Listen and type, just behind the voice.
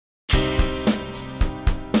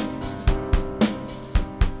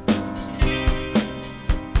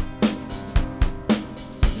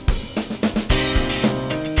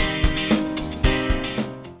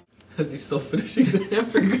still finishing the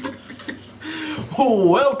hamburgers.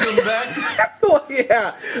 Welcome back. Well,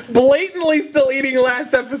 yeah, blatantly still eating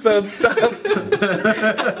last episode's stuff.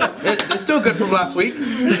 It's still good from last week.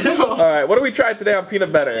 All right, what do we try today on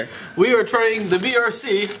Peanut Better? We are trying the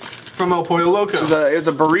BRC from El Pollo Loco. It was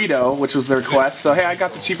a burrito, which was the request. So hey, I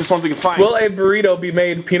got the cheapest ones we could find. Will a burrito be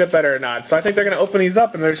made peanut butter or not? So I think they're gonna open these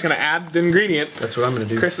up and they're just gonna add the ingredient. That's what I'm gonna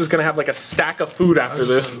do. Chris is gonna have like a stack of food after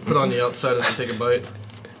this. Put it on the outside as I take a bite.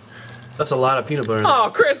 That's a lot of peanut butter.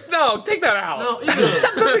 Oh, Chris, no, take that out. No,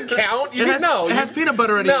 That doesn't count. You It has peanut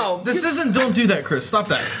butter in it. No, this isn't. Don't do that, Chris. Stop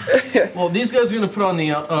that. Well, these guys are gonna put on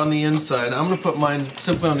the inside. I'm gonna put mine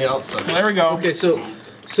simply on the outside. There we go. Okay, so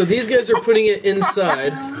these guys are putting it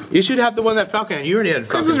inside. You should have the one that Falcon. You already had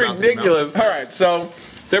Falcon. This is ridiculous. All right, so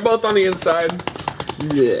they're both on the inside.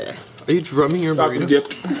 Yeah. Are you drumming your Falcon burrito?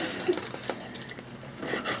 dipped.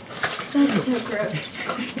 That's so gross.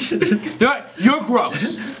 You're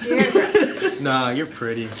gross. You're gross. Nah, you're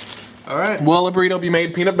pretty. All right. Will a burrito be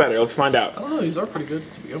made peanut butter? Let's find out. Oh, these are pretty good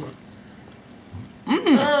to begin with.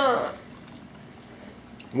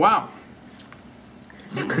 Wow.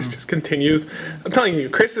 Chris just continues. I'm telling you,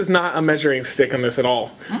 Chris is not a measuring stick on this at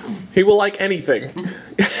all. He will like anything.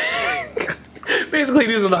 Basically,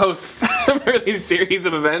 these are the hosts for these series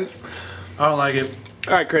of events. I don't like it.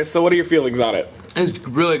 All right, Chris, so what are your feelings on it? It's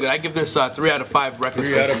really good. I give this 3 out of 5 reckless.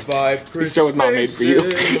 3 out of 5. This show was not made for you.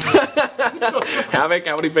 Havik,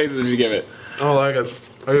 how many faces did you give it? I don't like it.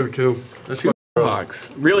 I give it 2. That's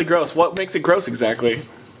Box. Really gross. What makes it gross exactly?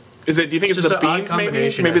 Is it? Do you think it's just the an odd beans? Maybe.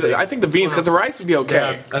 combination, Maybe. I I think the beans because the rice would be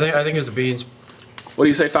okay. Yeah, I think it's the beans. What do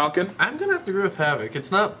you say, Falcon? I'm gonna have to agree with Havik.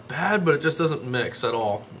 It's not bad, but it just doesn't mix at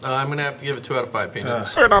all. I'm gonna have to give it 2 out of 5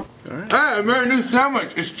 peanuts. Hey, I made a new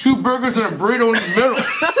sandwich. It's 2 burgers and a burrito in the middle.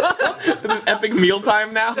 Is this epic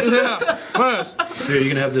mealtime now? Yeah. Yes. Dude, you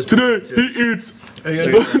can have this Today he eats Are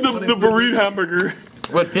you gonna the burrito hamburger.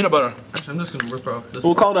 with peanut butter. Actually, I'm just gonna rip off this.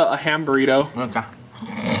 We'll call it a ham burrito. Okay.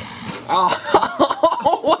 Oh,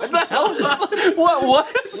 what the hell? What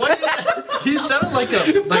was that? He sounded like a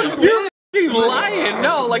You're a f***ing lion.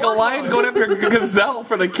 No, like a lion going after a gazelle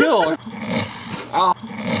for the kill.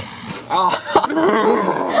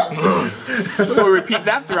 We'll repeat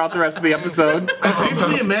that throughout the rest of the episode. I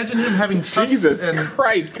briefly imagine him having tusks Jesus and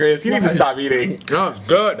Christ, Chris, you need to stop eating. Oh, it's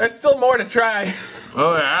good. There's still more to try.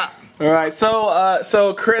 Oh yeah. All right,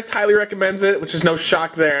 so Chris highly recommends it, which is no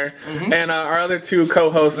shock there, and our other 2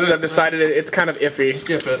 co-hosts have decided it's kind of iffy.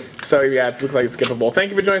 skip it. So yeah, it looks like it's skippable. Thank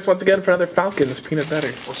you for joining us once again for another Falcons Peanut Butter.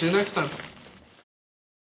 We'll see you next time.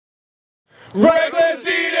 Reckless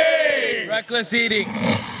eating. Reckless eating.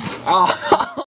 Oh.